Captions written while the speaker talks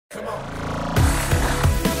Come on.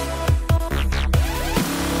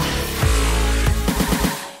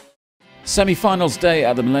 Semi-finals day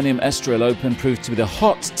at the Millennium Estoril Open proved to be the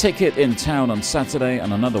hot ticket in town on Saturday,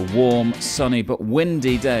 and another warm, sunny but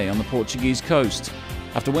windy day on the Portuguese coast.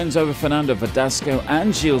 After wins over Fernando Verdasco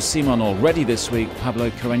and Gilles Simon already this week, Pablo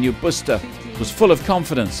Busta was full of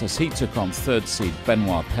confidence as he took on third seed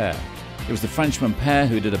Benoit Paire. It was the Frenchman Paire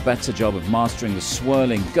who did a better job of mastering the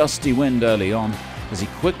swirling, gusty wind early on, as he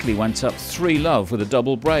quickly went up 3-love with a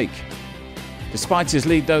double break. Despite his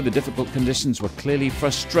lead though, the difficult conditions were clearly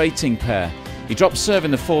frustrating Paire. He dropped serve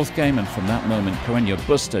in the fourth game, and from that moment Carreno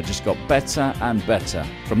Busta just got better and better.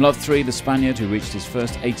 From love 3, the Spaniard, who reached his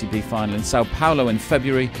first ATP final in Sao Paulo in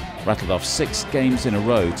February, rattled off 6 games in a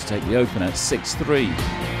row to take the Open at 6-3.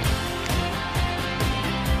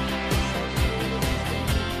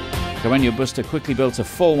 Carreno Busta quickly built a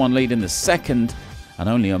 4-1 lead in the second, and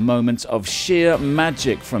only a moment of sheer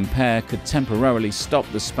magic from Paire could temporarily stop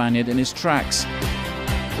the Spaniard in his tracks.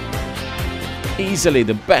 Easily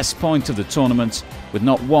the best point of the tournament, with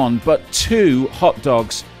not one but 2 hot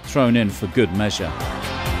dogs thrown in for good measure.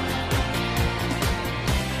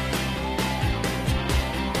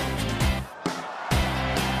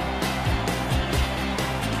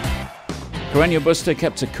 Carreno Busta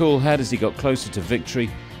kept a cool head as he got closer to victory,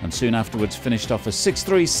 and soon afterwards finished off a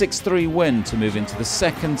 6-3, 6-3 win to move into the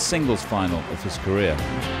second singles final of his career.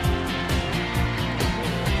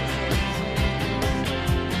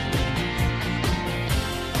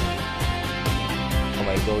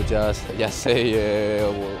 My coach just say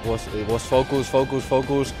was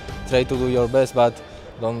focus. Try to do your best, but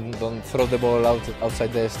don't throw the ball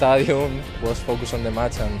outside the stadium. Was focus on the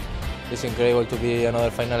match, and it's incredible to be another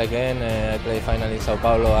final again. I played final in Sao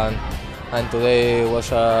Paulo, and today was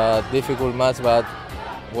a difficult match, but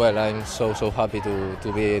well, I'm so happy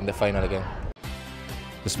to be in the final again.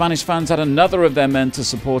 The Spanish fans had another of their men to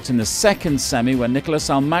support in the second semi, when Nicolas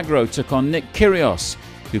Almagro took on Nicolas,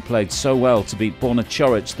 who played so well to beat Borna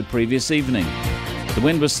Coric the previous evening. The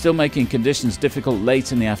wind was still making conditions difficult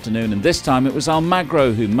late in the afternoon, and this time it was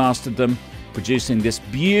Almagro who mastered them, producing this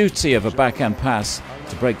beauty of a backhand pass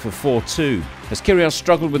to break for 4-2. As Kyrgios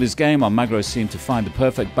struggled with his game, Almagro seemed to find the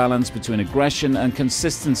perfect balance between aggression and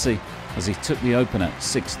consistency as he took the Open at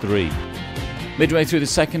 6-3. Midway through the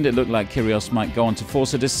second, it looked like Kyrgios might go on to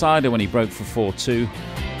force a decider when he broke for 4-2.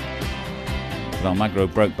 But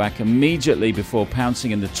Almagro broke back immediately before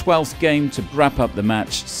pouncing in the 12th game to wrap up the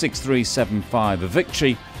match 6-3, 7-5, a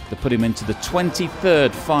victory that put him into the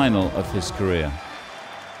 23rd final of his career.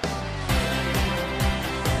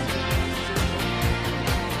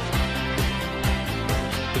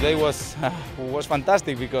 Today was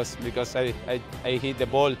fantastic because I hit the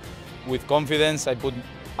ball with confidence. I put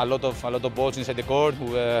a lot of balls inside the court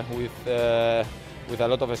with a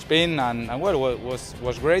lot of spin, and well,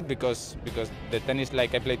 was great because the tennis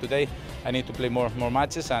like I play today, I need to play more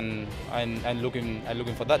matches, and I'm looking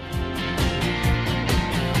for that.